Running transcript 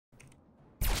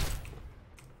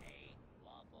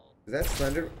Is that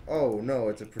Slender? Oh no,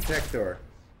 it's a Protector.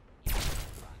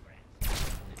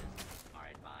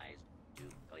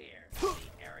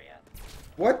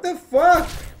 What the fuck?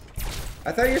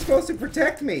 I thought you were supposed to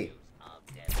protect me.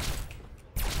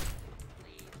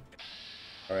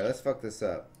 Alright, let's fuck this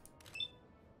up.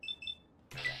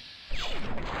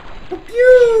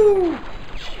 Pew!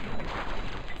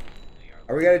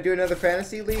 Are we gonna do another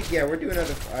fantasy league? Yeah, we're doing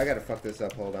another. I gotta fuck this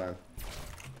up. Hold on.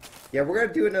 Yeah, we're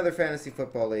gonna do another fantasy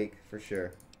football league for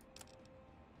sure.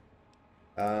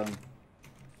 I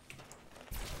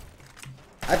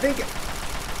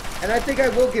think I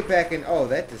will get back in. Oh,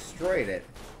 that destroyed it.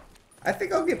 I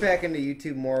think I'll get back into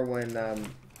YouTube more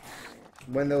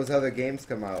when those other games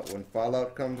come out. When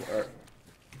Fallout comes, or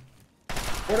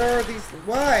what are these?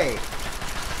 Why?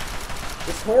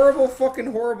 This horrible,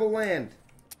 fucking horrible land.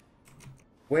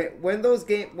 When those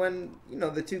when you know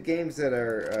the two games that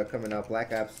are coming out,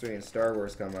 Black Ops 3 and Star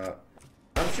Wars come out,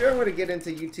 I'm sure I'm gonna get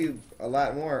into YouTube a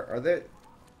lot more. Are there?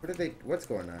 What are they? What's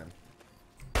going on?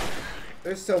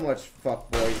 There's so much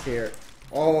fuckboys here.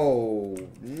 Oh,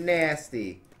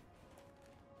 nasty.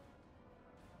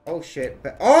 Oh shit.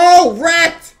 Oh,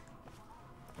 rat!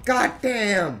 God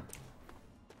damn.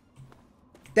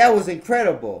 That was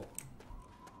incredible.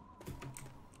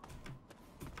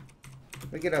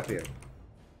 Let me get up here.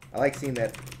 I like seeing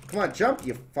that. Come on, jump,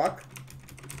 you fuck.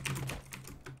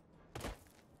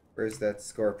 Where's that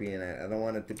scorpion at? I don't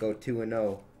want it to go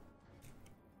 2-0.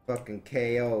 Fucking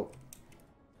KO.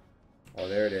 Oh,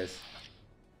 there it is.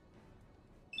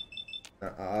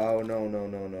 Oh, no, no,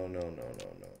 no, no, no, no, no,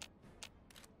 no.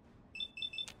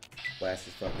 Blast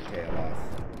his fucking tail off.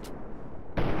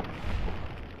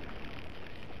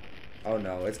 Oh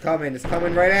no, it's coming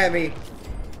right at me.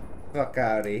 Fuck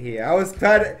out of here. I was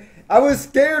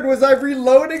scared. Was I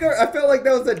reloading or I felt like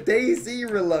that was a DayZ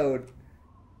reload.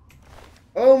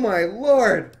 Oh my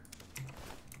lord.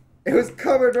 It was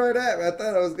coming right at me. I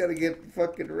thought I was gonna get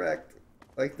fucking wrecked.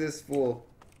 Like this fool.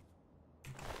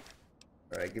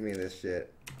 Alright, give me this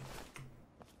shit.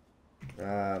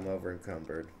 Ah, I'm over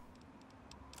encumbered.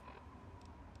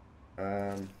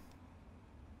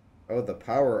 Oh, the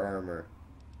power armor.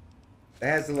 That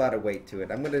has a lot of weight to it.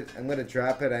 I'm gonna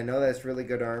drop it. I know that's really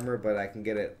good armor, but I can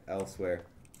get it elsewhere.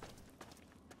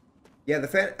 Yeah,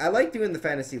 I like doing the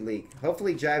fantasy league.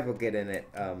 Hopefully Jive will get in it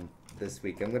this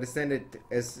week. I'm gonna send it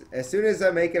as soon as I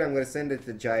make it. I'm gonna send it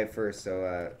to Jive first,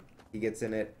 so he gets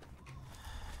in it.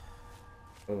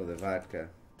 Oh, the vodka.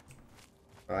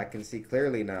 Oh, I can see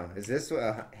clearly now. Is this what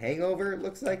a hangover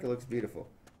looks like? It looks beautiful.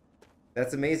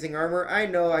 That's amazing armor. I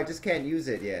know. I just can't use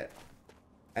it yet.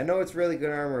 I know it's really good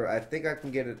armor. I think I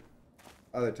can get it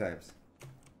other times.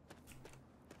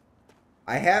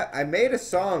 I made a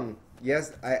song.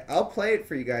 Yes, I'll play it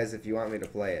for you guys if you want me to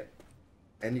play it.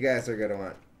 And you guys are gonna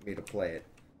want me to play it.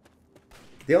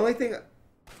 The only thing...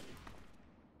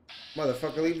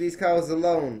 Motherfucker, leave these cows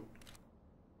alone.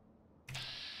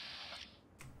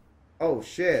 Oh,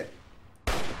 shit.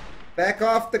 Back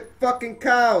off the fucking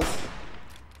cows.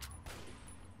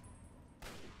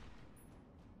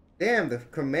 Damn, the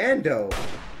commando.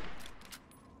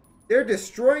 They're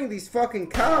destroying these fucking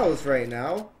cows right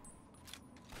now.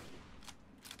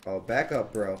 Oh, back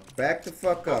up, bro. Back the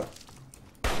fuck up.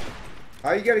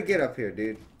 How you gonna get up here,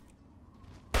 dude?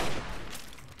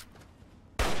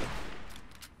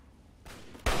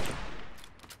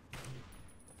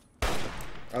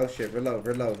 Oh shit, reload,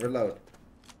 reload, reload.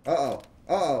 Uh-oh,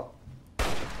 uh-oh.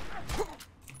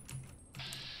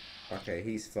 Okay,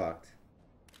 he's fucked.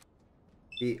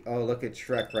 Oh, look at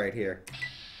Shrek right here.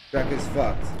 Shrek is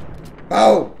fucked.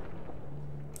 Oh!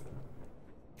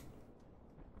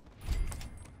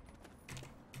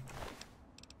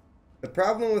 The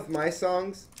problem with my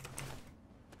songs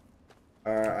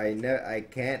are I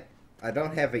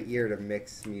don't have an ear to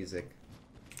mix music.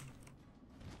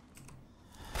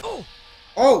 Oh!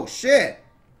 Oh shit!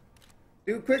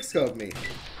 Dude, quickscope me.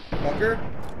 Fucker.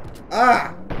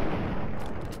 Ah!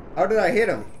 How did I hit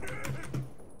him?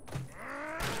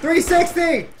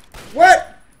 360!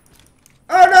 What?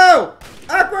 Oh no!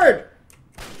 Awkward!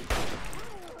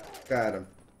 Got him.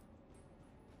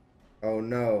 Oh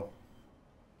no.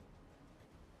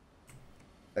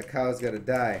 That cow's gonna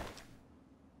die.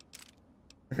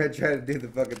 I tried to do the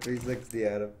fucking 360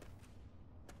 at him.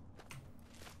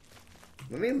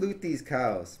 Let me loot these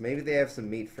cows. Maybe they have some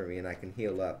meat for me and I can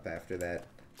heal up after that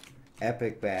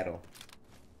epic battle.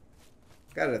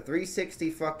 Got a 360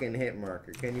 fucking hit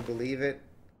marker. Can you believe it?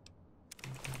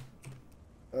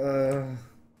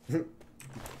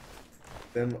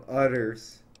 Them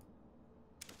udders.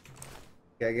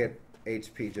 I get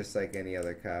HP just like any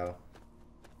other cow.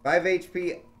 5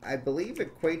 HP, I believe,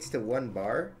 equates to 1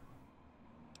 bar.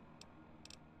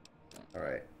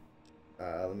 Alright.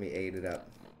 Let me aid it up.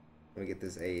 Let me get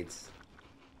this AIDS.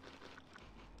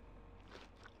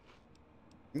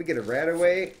 Let me get a rat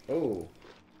away. Oh.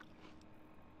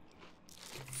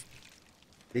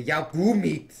 The Yao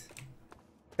meat.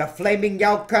 The flaming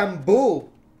Yao Boo.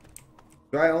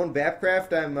 Do I own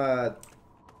Vapcraft?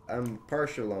 I'm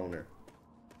partial owner.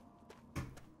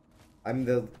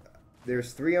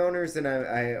 There's 3 owners and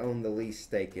I own the least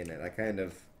stake in it. I kind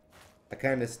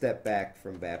of step back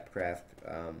from Vapcraft.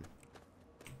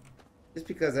 Just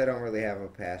because I don't really have a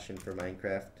passion for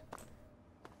Minecraft.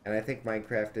 And I think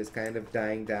Minecraft is kind of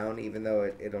dying down, even though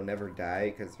it'll never die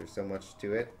because there's so much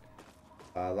to it.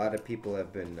 A lot of people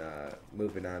have been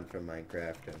moving on from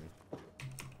Minecraft,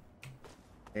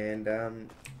 and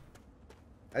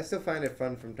I still find it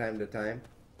fun from time to time.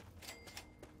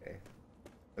 Okay,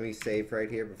 let me save right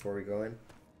here before we go in.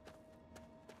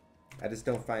 I just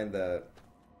don't find I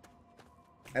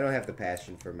don't have the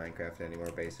passion for Minecraft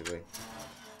anymore, basically.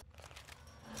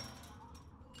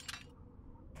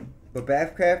 But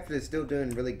Vapcraft is still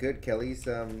doing really good. Kelly's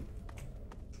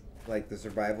like the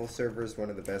survival server is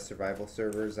one of the best survival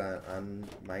servers on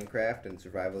Minecraft, and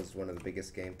survival is one of the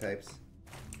biggest game types.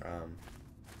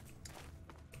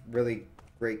 Really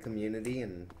great community,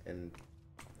 and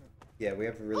yeah, we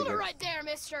have a really Hold good... it right there,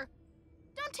 mister.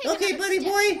 Don't take Okay, buddy step,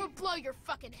 boy. We'll blow your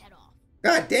fucking head off.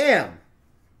 God damn!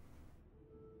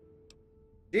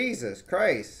 Jesus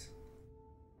Christ!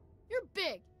 You're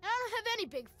big, and I don't have any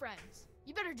big friends.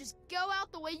 You better just go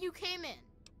out the way you came in.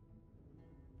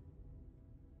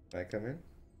 Can I come in?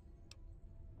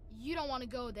 You don't want to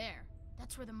go there.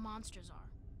 That's where the monsters are.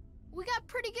 We got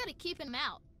pretty good at keeping them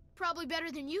out. Probably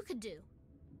better than you could do.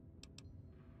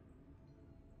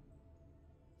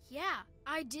 Yeah,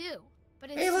 I do. But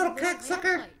it's Hey, little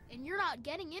cocksucker! Lamplight, and you're not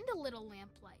getting into Little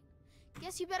Lamplight.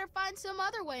 Guess you better find some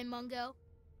other way, Mungo.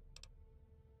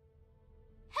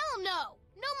 Hell no!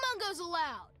 No Mungos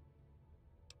allowed!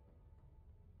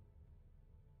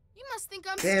 You must think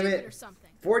I'm Damn stupid it. or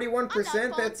something.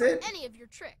 41%, that's it? Any of your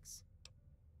tricks.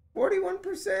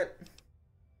 41%?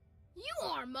 You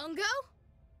are, Mungo.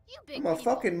 You big I'm a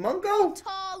people. fucking Mungo?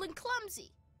 Tall and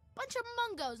clumsy. Bunch of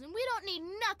Mungos, and we don't need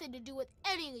nothing to do with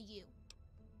any of you.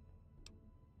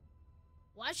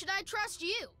 Why should I trust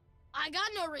you? I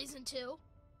got no reason to. You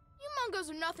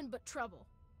Mungos are nothing but trouble.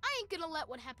 I ain't gonna let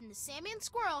what happened to Sammy and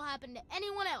Squirrel happen to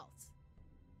anyone else.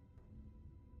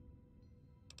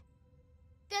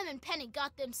 Them and Penny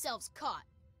got themselves caught.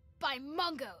 By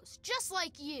Mungos, just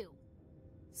like you.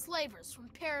 Slavers from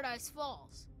Paradise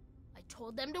Falls. I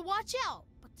told them to watch out,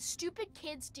 but the stupid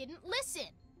kids didn't listen.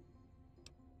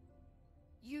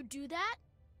 You do that?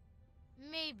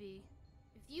 Maybe.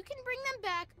 If you can bring them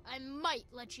back, I might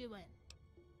let you in.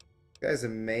 You guy's a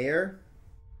mayor?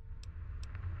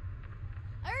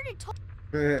 I already told...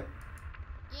 Hey,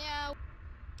 Yeah.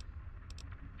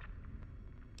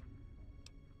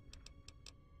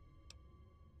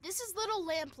 This is Little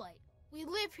Lamplight. We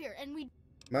live here, and we...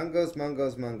 Mungos,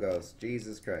 Mungos, Mungos.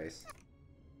 Jesus Christ.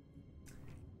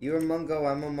 You're a Mungo,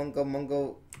 I'm a Mungo,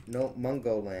 Mungo... No,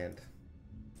 Mungo land.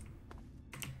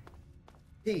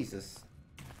 Jesus.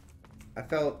 I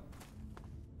felt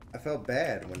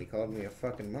bad when he called me a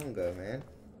fucking Mungo, man.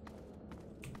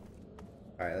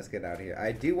 Alright, let's get out of here.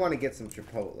 I do want to get some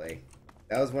Chipotle.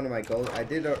 That was one of my goals. I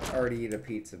did already eat a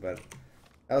pizza, but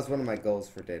that was one of my goals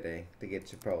for today, to get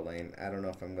Chipotle, and I don't know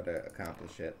if I'm going to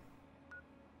accomplish it.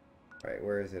 Alright,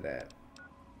 where is it at?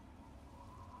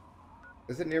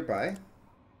 Is it nearby?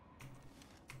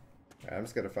 Alright, I'm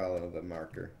just going to follow the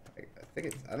marker. I think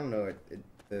it's... I don't know.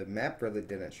 The map really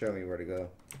didn't show me where to go.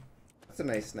 That's a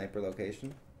nice sniper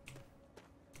location.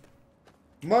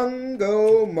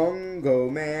 Mungo, Mungo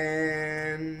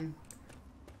man.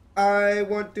 I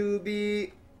want to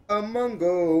be a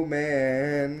Mungo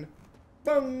man.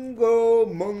 Mungo,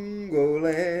 Mungo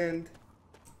land.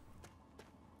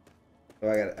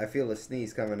 Oh, I feel a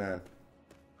sneeze coming on.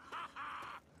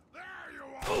 There you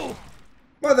are.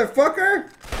 Motherfucker!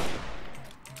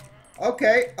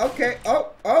 Okay, okay.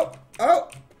 Oh, oh,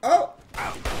 oh, oh.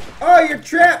 Oh, you're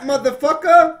trapped,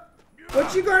 motherfucker!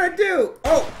 What you gonna do?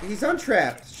 Oh, he's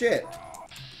untrapped. Shit.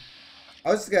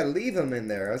 I just gotta leave him in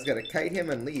there. I was gonna kite him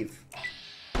and leave.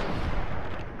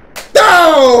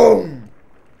 Boom!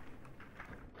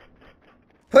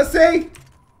 Pussy!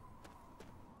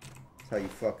 That's how you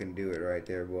fucking do it right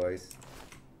there, boys.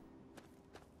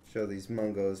 Show these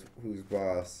Mungos who's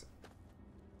boss.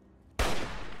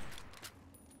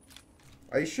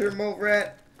 Are you sure, Mole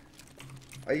Rat?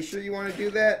 Are you sure you want to do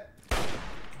that?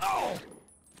 Oh!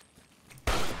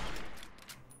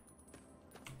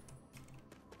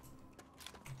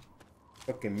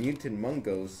 Fucking mutant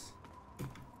Mungos.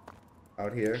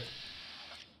 Out here.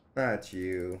 Not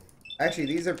you. Actually,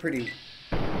 these are pretty...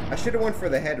 I should have went for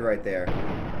the head right there.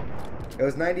 It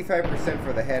was 95%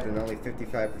 for the head and only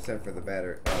 55% for the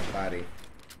body.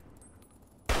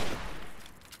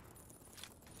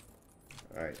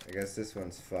 Alright, I guess this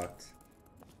one's fucked.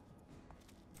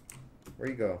 Where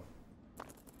you go?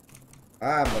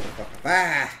 Ah, motherfucker.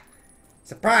 Ah!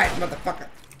 Surprise, motherfucker!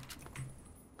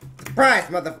 Surprise,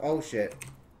 oh, shit.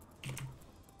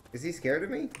 Is he scared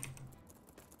of me?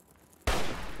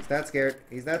 He's not scared.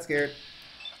 He's not scared.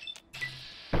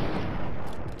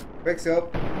 Quick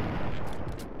scope.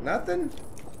 Nothing?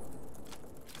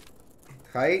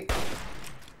 Height?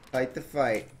 Height to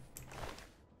fight.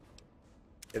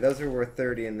 Yeah, those are worth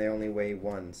 30 and they only weigh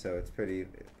 1, so it's pretty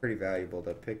valuable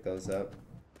to pick those up.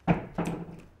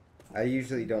 I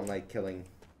usually don't like killing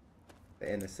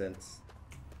the innocents.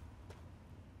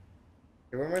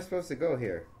 Okay, where am I supposed to go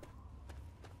here?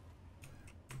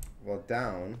 Well,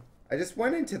 down. I just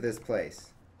went into this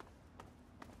place.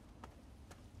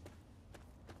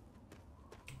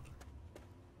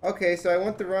 Okay, so I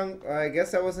went the wrong... I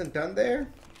guess I wasn't done there?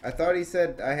 I thought he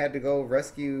said I had to go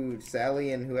rescue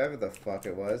Sally and whoever the fuck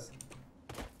it was.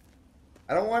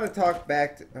 I don't want to talk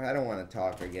back to... I don't want to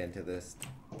talk again to this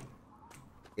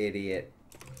idiot.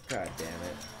 God damn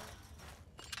it.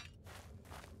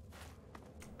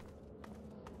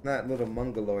 Not little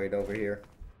mongoloid over here.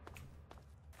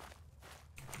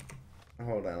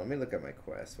 Hold on, let me look at my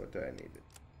quest. What do I need?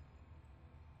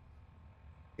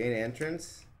 Gain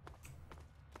entrance?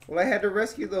 Well, I had to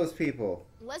rescue those people.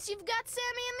 Unless you've got Sammy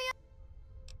in the...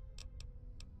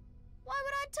 Why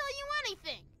would I tell you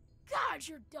anything? God,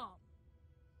 you're dumb.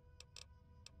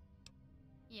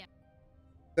 Yeah.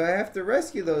 So I have to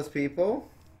rescue those people.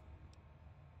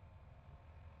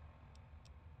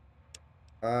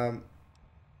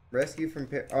 Rescue from...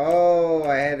 Oh,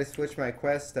 I had to switch my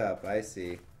quest up. I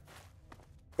see.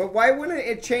 But why wouldn't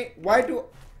it change? Why do...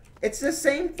 It's the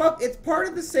same fuck... It's part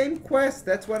of the same quest.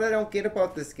 That's what I don't get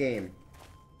about this game.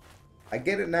 I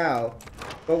get it now.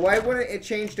 But why wouldn't it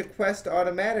change the quest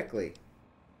automatically?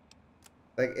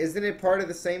 Like, isn't it part of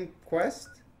the same quest?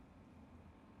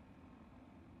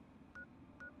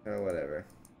 Oh, whatever.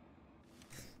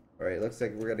 Alright, looks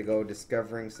like we're gonna go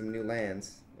discovering some new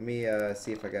lands. Let me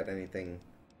see if I got anything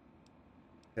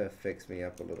to fix me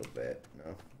up a little bit.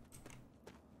 No.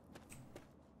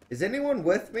 Is anyone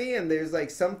with me? And there's like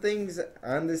some things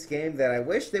on this game that I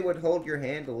wish they would hold your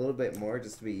hand a little bit more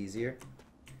just to be easier.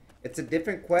 It's a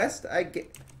different quest, I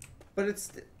get, but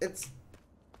it's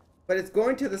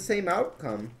going to the same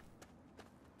outcome.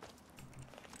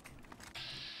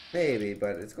 Maybe,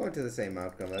 but it's going to the same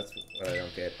outcome. That's what I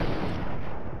don't get.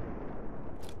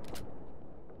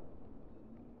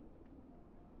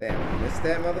 Damn, I missed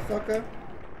that motherfucker?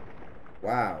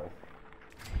 Wow.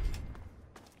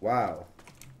 Wow.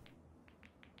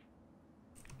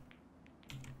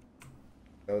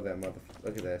 Oh, that motherfucker.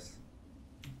 Look at this.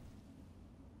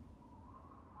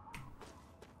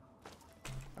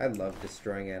 I love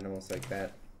destroying animals like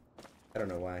that. I don't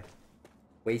know why.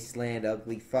 Wasteland,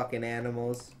 ugly fucking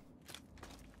animals.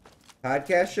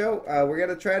 Podcast show? We're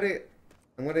gonna try to...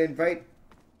 I'm gonna invite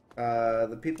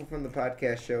the people from the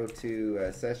podcast show to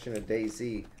a session of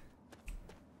DayZ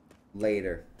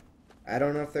later. I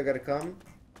don't know if they're gonna come.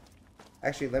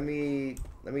 Actually, let me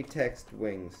text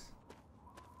Wings.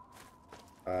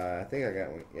 I think I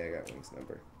got Wings. Yeah, I got Wings'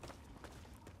 number.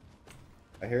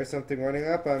 I hear something running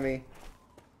up on me.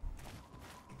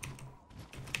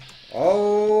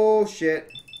 Oh shit!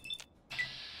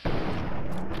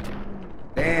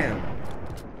 Damn!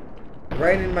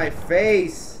 Right in my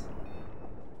face!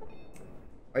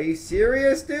 Are you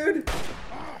serious, dude?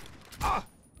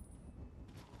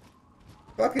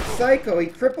 Fucking psycho! He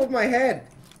crippled my head.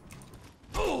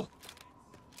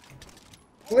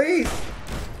 Please!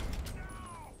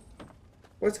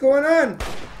 What's going on?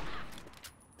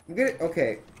 I'm getting...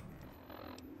 Okay.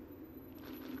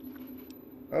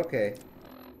 Okay.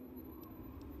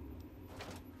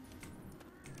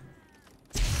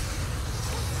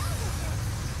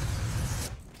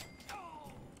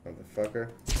 Motherfucker.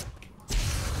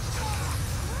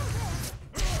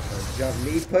 Jump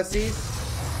me, pussies.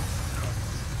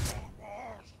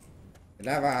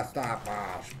 Never stop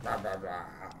us. Blah, blah, blah.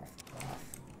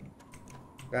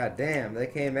 God damn, they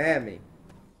came at me.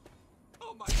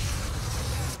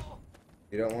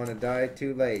 You don't want to die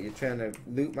too late. You're trying to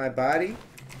loot my body?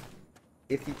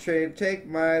 If you try to take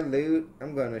my loot,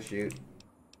 I'm gonna shoot.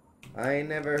 I ain't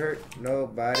never hurt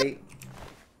nobody.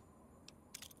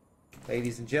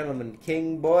 Ladies and gentlemen,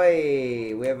 King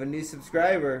Boy, we have a new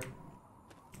subscriber.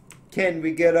 Can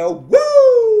we get a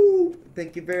woo?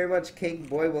 Thank you very much, King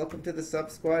Boy. Welcome to the Sub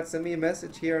Squad. Send me a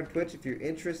message here on Twitch if you're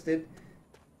interested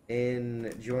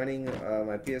in joining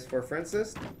my PS4 friends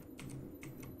list.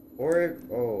 Or,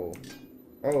 whoa.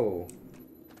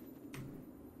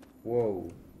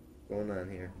 What's going on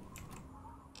here?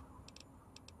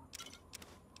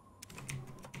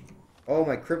 Oh,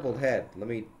 my crippled head. Let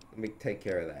me take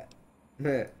care of that.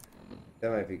 That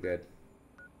might be good.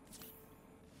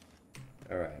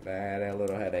 Alright, I had a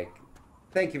little headache.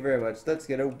 Thank you very much. Let's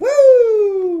get a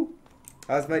woo!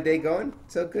 How's my day going?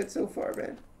 So good so far,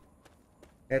 man.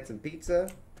 Had some pizza.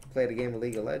 Played a game of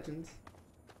League of Legends.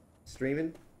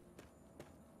 Streaming.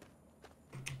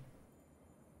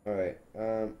 Alright,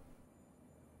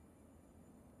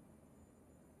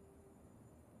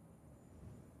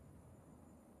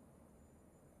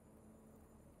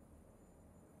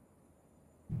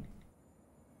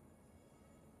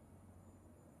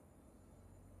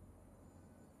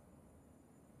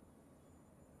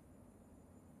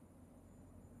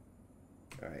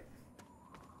 Alright.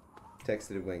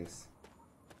 Texted Wings.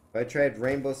 Have I tried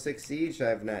Rainbow Six Siege? I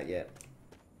have not yet.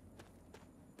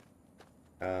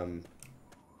 They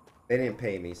didn't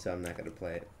pay me, so I'm not gonna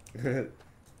play it.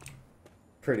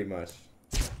 Pretty much.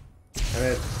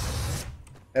 And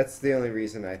that's the only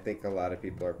reason I think a lot of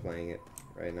people are playing it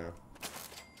right now.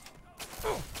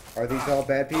 Are these all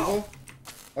bad people?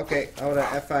 Okay, hold on.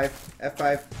 F5.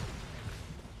 F5.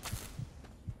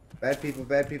 Bad people,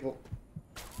 bad people.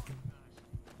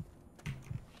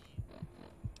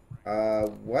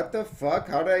 What the fuck?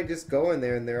 How did I just go in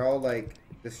there and they're all, like,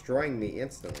 destroying me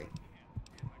instantly?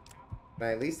 Can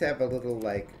I at least have a little,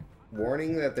 like,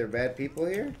 warning that they're bad people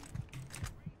here?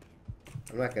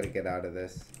 I'm not gonna get out of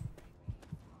this.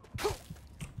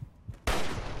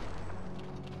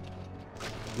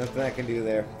 Nothing I can do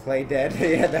there. Play dead?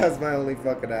 Yeah, that was my only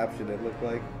fucking option, it looked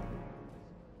like.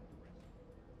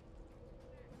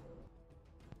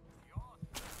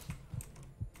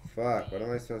 Fuck, what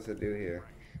am I supposed to do here?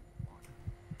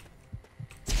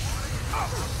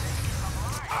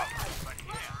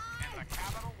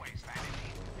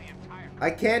 I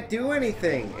can't do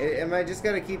anything. Am I just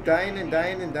gonna keep dying and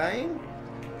dying and dying?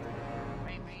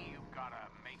 Maybe you've got a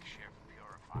makeshift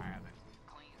purifier that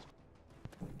cleans.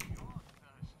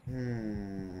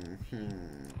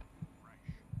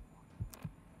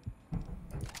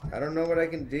 I don't know what I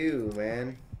can do,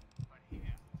 man.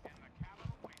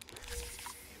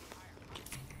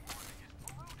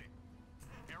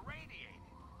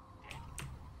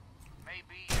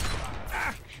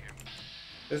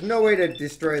 There's no way to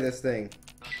destroy this thing.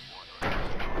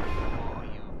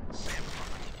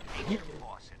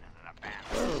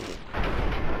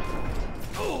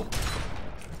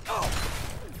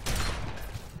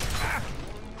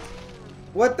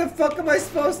 What the fuck am I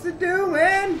supposed to do,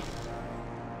 man?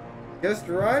 Just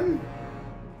run?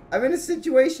 I'm in a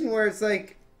situation where it's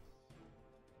like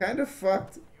kind of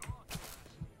fucked.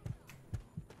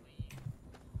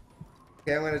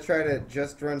 Okay, I'm gonna try to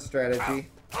just run strategy.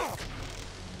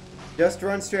 Just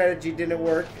run strategy didn't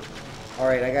work.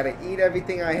 Alright, I gotta eat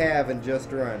everything I have and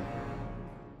just run.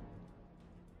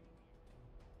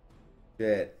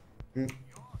 Shit.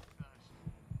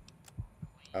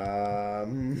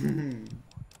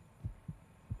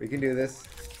 We can do this.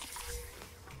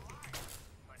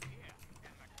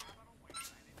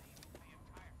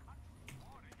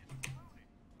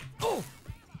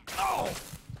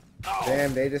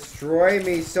 Damn, they destroy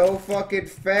me so fucking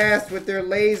fast with their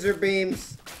laser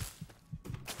beams.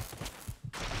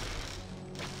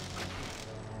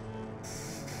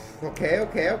 Okay.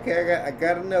 I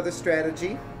got another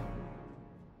strategy.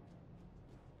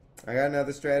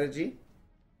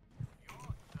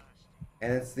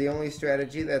 And it's the only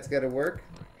strategy that's gonna work.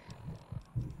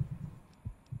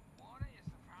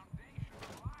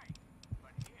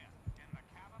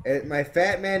 My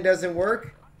fat man doesn't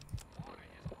work.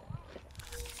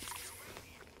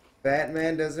 Fat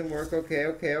man doesn't work.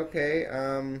 Okay.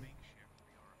 I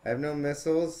have no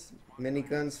missiles.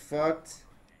 Minigun's fucked.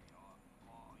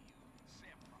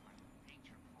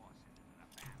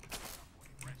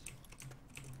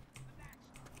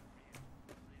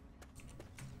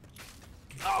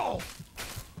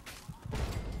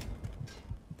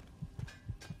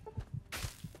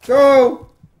 Go!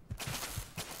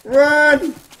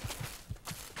 Run!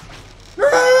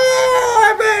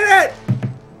 I made it!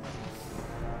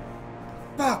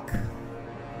 Fuck!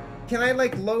 Can I,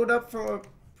 like, load up from a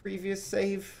previous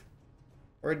save?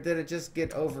 Or did it just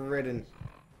get overridden?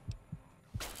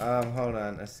 Hold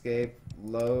on. Escape.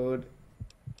 Load.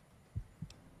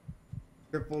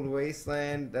 Crippled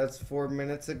Wasteland. That's 4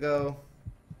 minutes ago.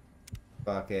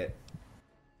 Fuck it.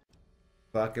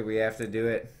 We have to do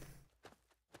it.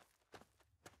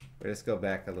 We'll just go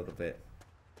back a little bit.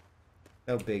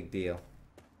 No big deal.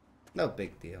 No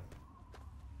big deal.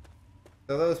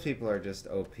 So those people are just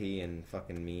OP and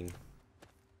fucking mean.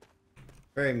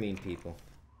 Very mean people.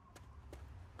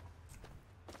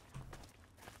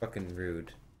 Fucking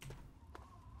rude.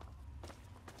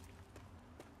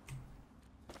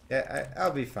 Yeah,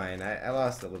 I'll be fine. I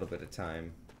lost a little bit of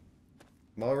time.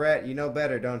 Mole Rat, you know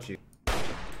better, don't you?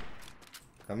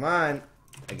 Come on.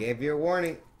 I gave you a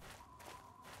warning.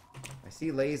 I see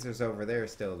lasers over there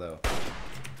still, though.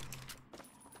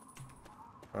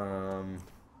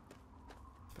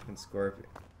 Fucking Scorpion.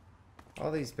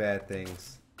 All these bad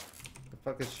things. The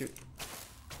fuck is shoot?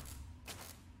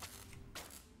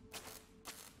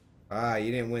 Ah,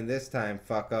 you didn't win this time,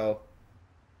 fucko.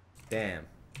 Damn.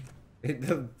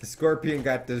 The Scorpion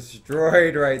got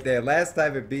destroyed right there. Last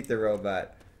time it beat the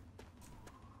robot.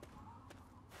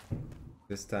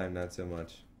 This time, not so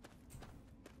much.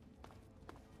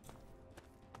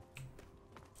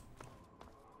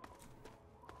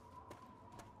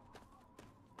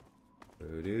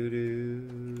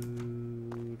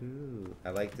 I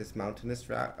like this mountainous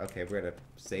rock. Okay, we're gonna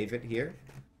save it here.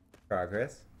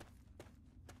 Progress.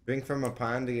 Drink from a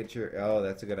pond to get your... Oh,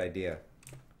 that's a good idea.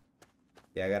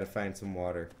 Yeah, I gotta find some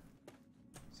water.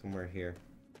 Somewhere here.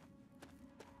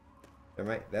 There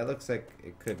might... That looks like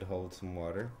it could hold some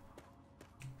water.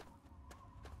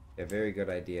 Yeah, very good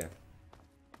idea.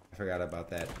 I forgot about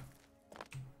that.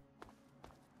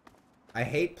 I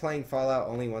hate playing Fallout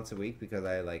only once a week because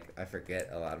I forget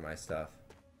a lot of my stuff.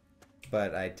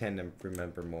 But I tend to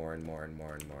remember more and more and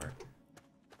more and more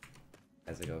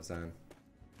as it goes on.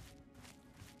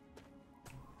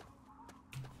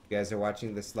 You guys are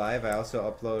watching this live. I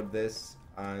also upload this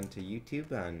onto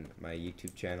YouTube on my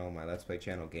YouTube channel, my Let's Play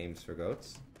channel, Games for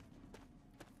Goats.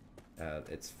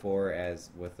 It's 4 as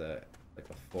with a like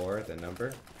a 4, the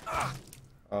number.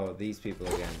 Oh, these people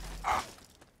again.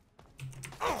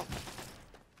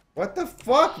 What the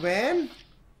fuck, man?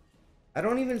 I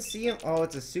don't even see him. Oh,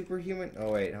 it's a superhuman.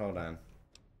 Oh wait, hold on.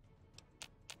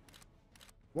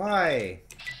 Why?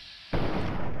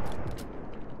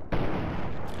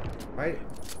 Why?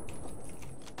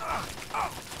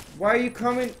 Why are you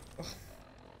coming?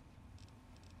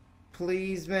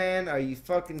 Please, man. Are you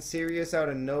fucking serious? Out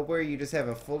of nowhere, you just have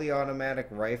a fully automatic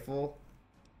rifle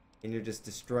and you're just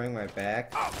destroying my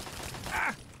back?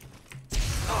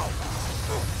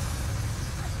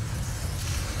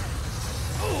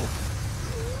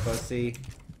 Pussy.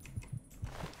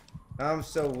 I'm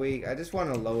so weak. I just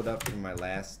want to load up from my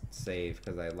last save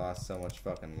because I lost so much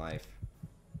fucking life.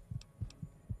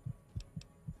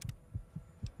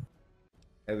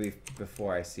 Maybe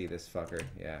before I see this fucker,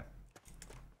 yeah.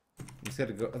 I'm just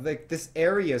gonna go. Like, this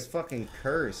area is fucking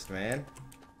cursed, man.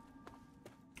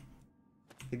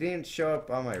 He didn't show up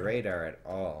on my radar at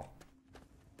all.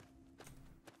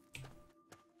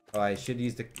 Oh, I should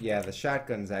use the... Yeah, the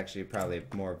shotgun's actually probably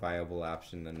a more viable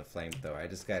option than the flamethrower. I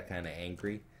just got kind of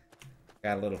angry.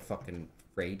 Got a little fucking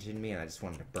rage in me, and I just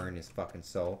wanted to burn his fucking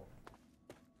soul.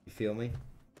 You feel me?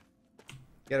 You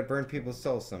gotta burn people's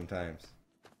souls sometimes.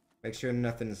 Make sure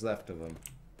nothing is left of them.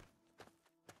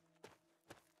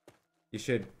 You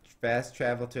should fast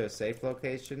travel to a safe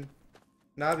location.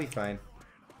 No, I'll be fine.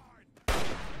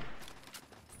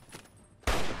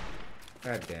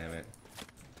 God damn it.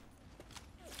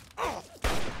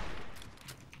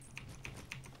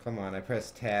 Come on, I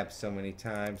pressed tab so many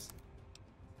times.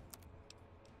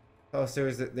 Oh, so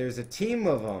there's a team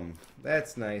of them.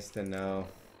 That's nice to know.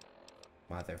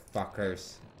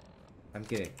 Motherfuckers. I'm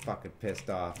getting fucking pissed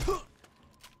off. Come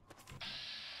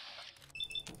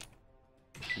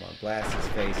on, blast his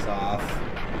face off.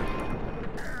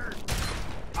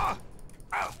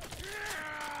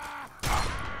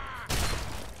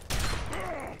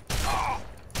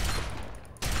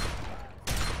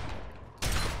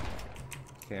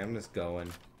 Okay, I'm just going.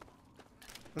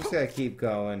 I'm just gonna keep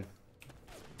going.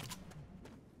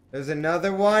 There's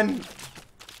another one.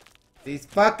 These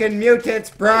fucking mutants,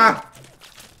 bruh.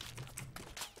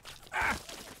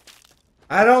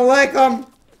 I don't like them.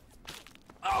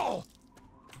 Oh.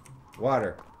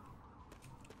 Water.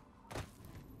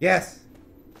 Yes.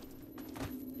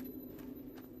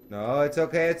 No, it's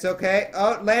okay. It's okay.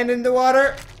 Oh, land in the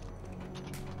water.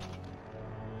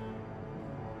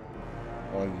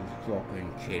 Are you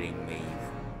fucking kidding me?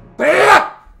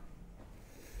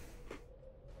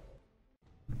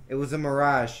 It was a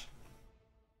mirage.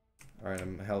 Alright,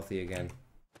 I'm healthy again.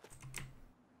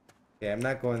 Okay, I'm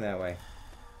not going that way.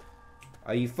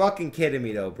 Are you fucking kidding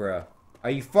me though, bro? Are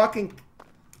you fucking...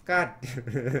 God...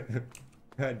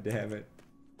 God damn it.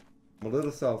 I'm a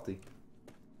little salty.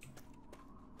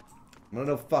 I'm a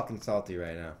little fucking salty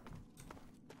right now.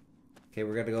 Okay,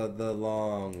 we're gonna go the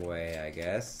long way, I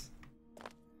guess.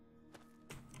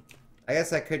 I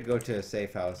guess I could go to a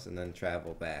safe house and then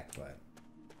travel back, but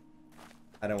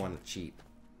I don't want to cheat.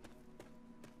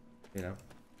 You know?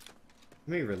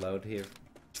 Let me reload here.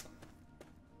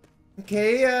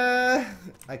 Okay,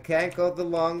 I can't go the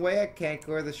long way. I can't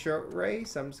go the short way,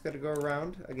 so I'm just gonna go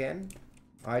around again.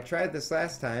 Oh, I tried this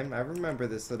last time. I remember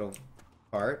this little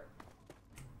part.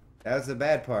 That was the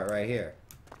bad part right here.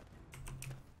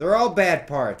 They're all bad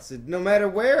parts. No matter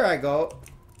where I go...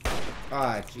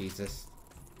 Ah, Jesus.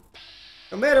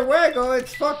 No matter where I go,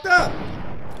 it's fucked up.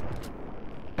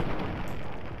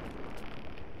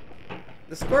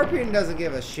 The scorpion doesn't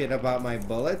give a shit about my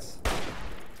bullets.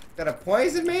 Gonna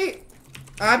poison me?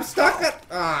 I'm stuck at...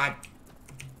 Ah.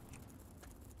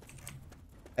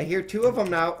 I hear two of them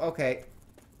now. Okay.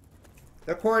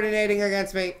 They're coordinating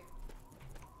against me.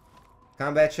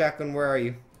 Combat shotgun, where are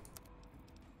you?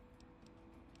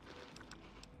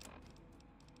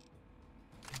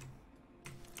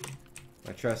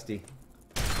 My trusty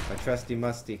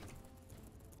musty.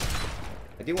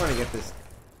 I do want to get this.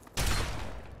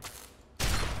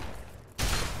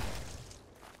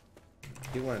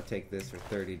 I do want to take this for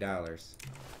 $30.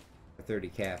 For 30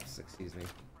 caps, excuse me.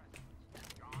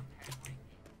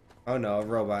 Oh no, a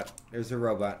robot. There's a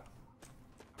robot.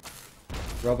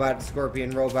 Robot,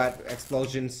 scorpion, robot,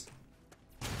 explosions.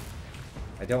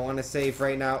 I don't want to save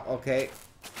right now. Okay.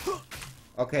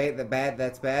 Okay,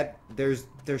 that's bad.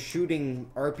 They're shooting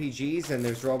RPGs and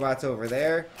there's robots over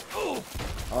there.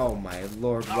 Oh my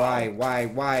lord, why?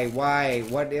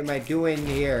 What am I doing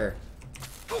here?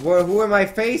 Who am I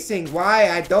facing? Why?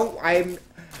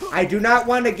 I do not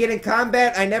want to get in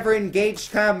combat. I never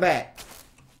engaged combat.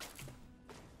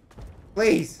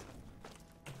 Please.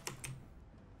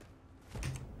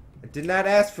 I did not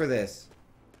ask for this.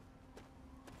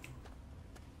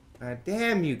 God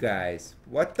damn you guys.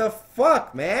 What the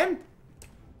fuck, man?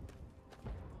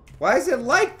 Why is it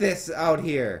like this out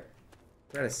here?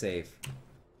 Gotta save.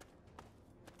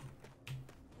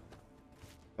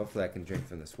 Hopefully I can drink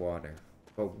from this water.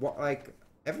 But what, like,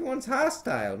 everyone's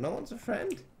hostile. No one's a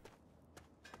friend.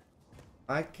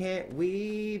 Why can't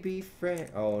we be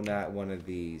friends? Oh, not one of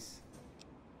these.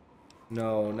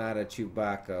 No, not a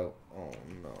Chewbacca. Oh,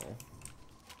 no.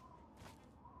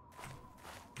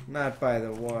 Not by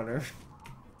the water.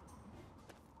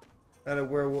 Not a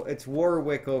werewolf. It's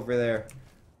Warwick over there.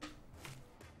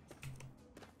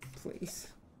 Please.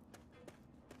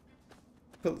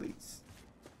 Please.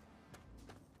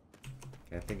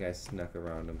 Okay, I think I snuck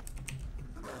around him.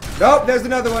 Nope, there's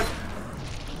another one.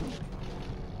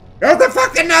 There's the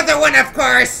fucking another one, of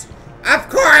course. Of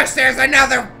course, there's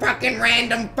another fucking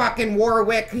random fucking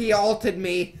Warwick. He ulted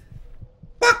me.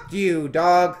 Fuck you,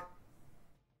 dog.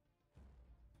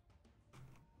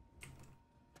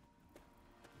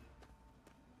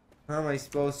 How am I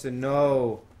supposed to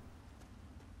know?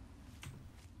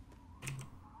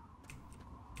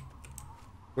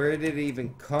 Where did it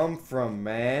even come from,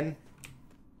 man?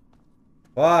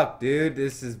 Fuck, dude.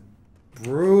 This is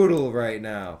brutal right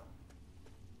now.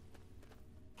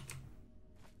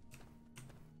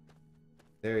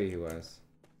 There he was.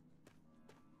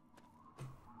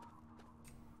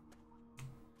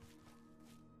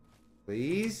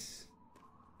 Please?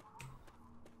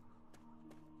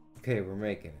 Okay, we're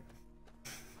making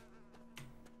it.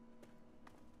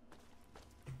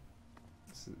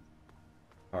 This is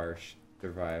harsh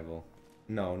survival.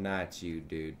 No, not you,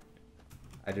 dude.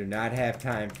 I do not have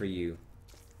time for you.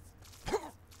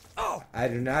 I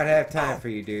do not have time for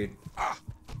you, dude.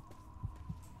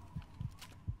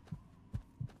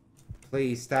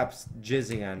 Please stop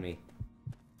jizzing on me.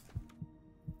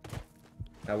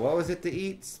 Now, what was it to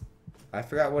eat? I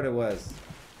forgot what it was.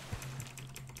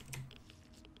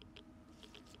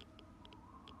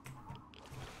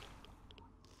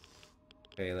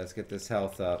 Okay, let's get this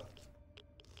health up.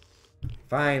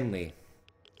 Finally.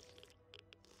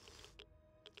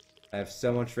 I have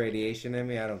so much radiation in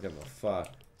me, I don't give a fuck.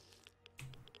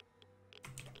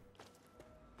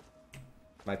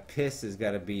 My piss has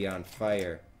got to be on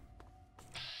fire.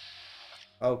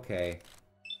 Okay.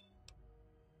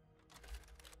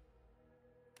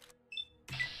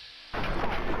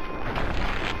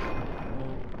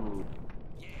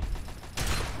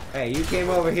 Hey, you came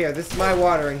over here. This is my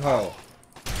watering hole.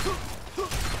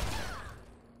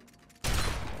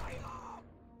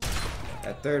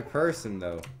 That third person,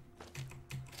 though.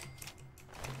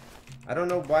 I don't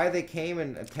know why they came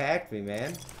and attacked me,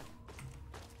 man.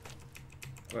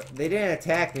 They didn't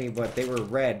attack me, but they were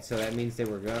red, so that means they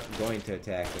were going to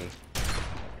attack me.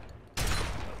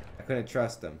 I couldn't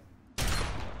trust them.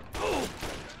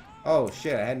 Oh,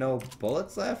 shit. I had no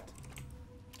bullets left?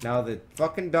 Now the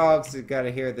fucking dogs have got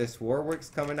to hear this. Warwick's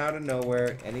coming out of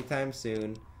nowhere anytime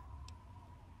soon.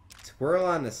 Squirrel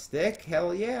on the stick?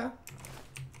 Hell yeah.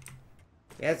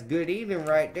 That's good eating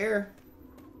right there.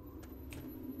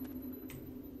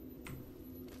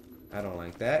 I don't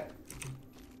like that.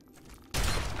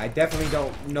 I definitely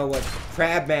don't know what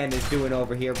Crabman is doing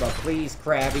over here, but please,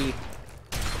 Krabby.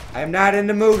 I am not in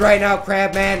the mood right now,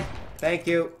 Crabman. Thank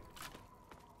you.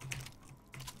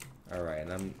 Alright,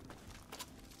 and I'm...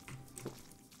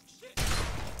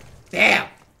 Damn!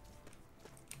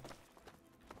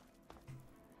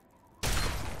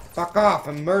 Fuck off,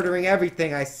 I'm murdering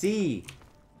everything I see.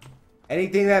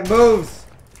 Anything that moves.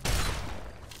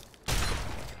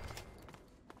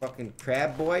 Fucking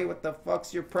crab boy, what the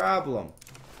fuck's your problem?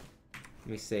 Let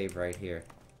me save right here.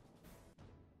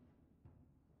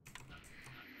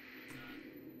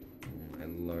 Oh my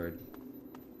lord.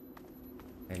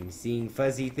 I'm seeing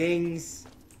fuzzy things.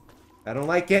 I don't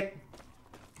like it.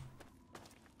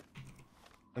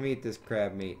 Let me eat this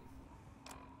crab meat.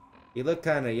 You look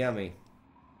kind of yummy.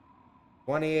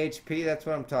 20 HP, that's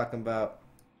what I'm talking about.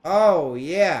 Oh,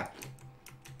 yeah.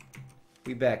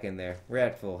 We back in there. We're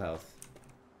at full health.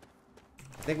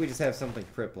 I think we just have something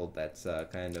crippled that's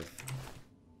kind of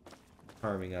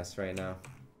harming us right now.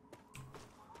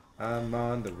 I'm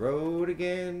on the road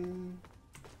again.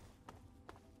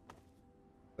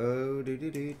 Oh, do.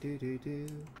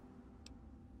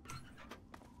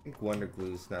 I think Wonder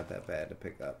Glue's not that bad to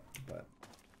pick up, but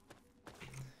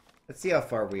let's see how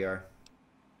far we are.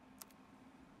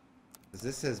 Because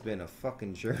this has been a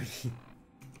fucking journey.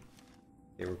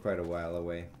 Okay, we're quite a while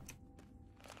away.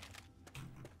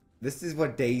 This is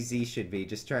what DayZ should be,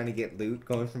 just trying to get loot,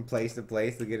 going from place to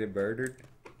place to get it murdered.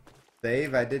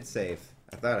 Save? I did save.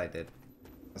 I thought I did.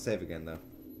 I'll save again, though.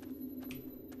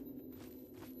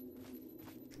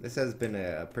 This has been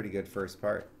a pretty good first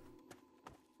part.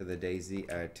 To the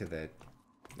DayZ, to the...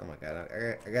 Oh my god,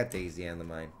 I got DayZ on the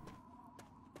mind.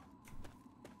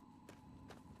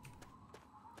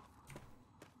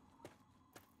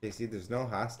 You see, there's no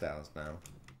hostiles now.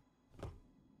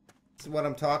 This is what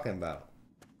I'm talking about.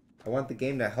 I want the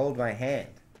game to hold my hand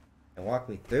and walk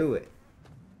me through it.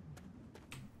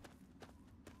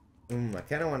 I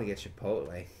kind of want to get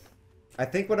Chipotle. I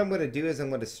think what I'm going to do is I'm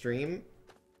going to stream.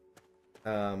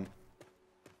 I'm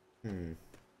going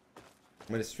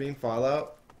to stream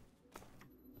Fallout.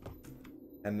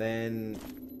 And then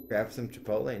grab some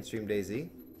Chipotle and stream DayZ.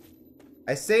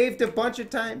 I saved a bunch of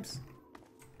times.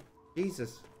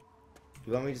 Jesus.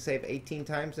 Do you want me to save 18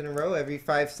 times in a row every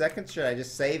 5 seconds? Should I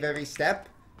just save every step?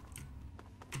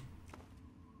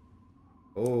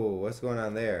 Oh, what's going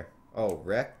on there? Oh,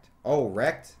 wrecked? Oh,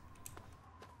 wrecked?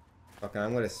 Okay,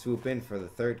 I'm gonna swoop in for the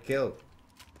 3rd kill.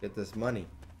 Get this money.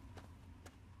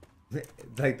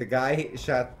 Like the guy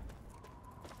shot...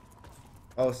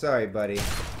 Oh, sorry, buddy.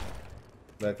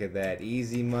 Look at that.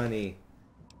 Easy money.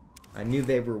 I knew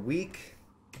they were weak.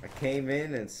 I came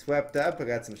in and swept up. I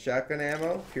got some shotgun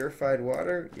ammo. Purified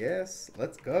water. Yes.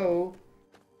 Let's go.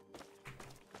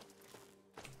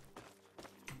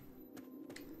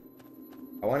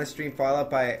 I want to stream Fallout,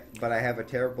 but I have a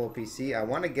terrible PC. I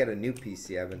want to get a new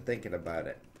PC. I've been thinking about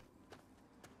it.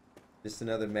 Just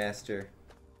another master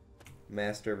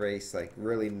race, like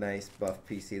really nice buff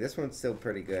PC. This one's still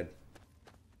pretty good.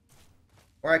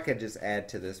 Or I could just add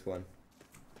to this one.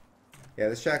 Yeah,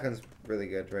 this shotgun's really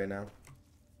good right now.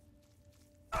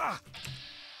 I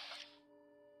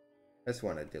just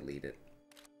want to delete it.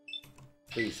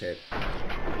 Please hit.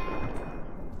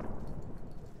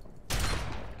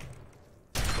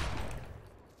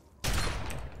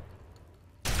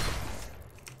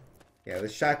 Yeah,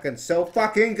 this shotgun's so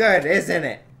fucking good, isn't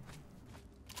it?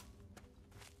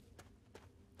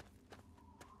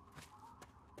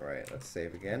 Alright, let's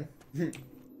save again.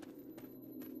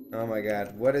 Oh my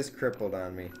god, what is crippled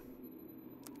on me?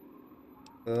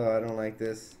 Oh, I don't like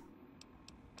this.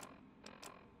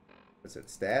 What's it,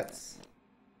 stats?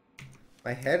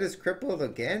 My head is crippled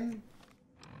again?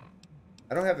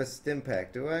 I don't have a stim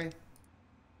pack, do I?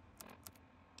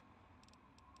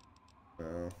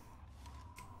 No.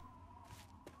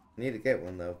 I need to get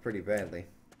one though, pretty badly.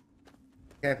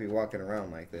 Can't be walking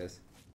around like this.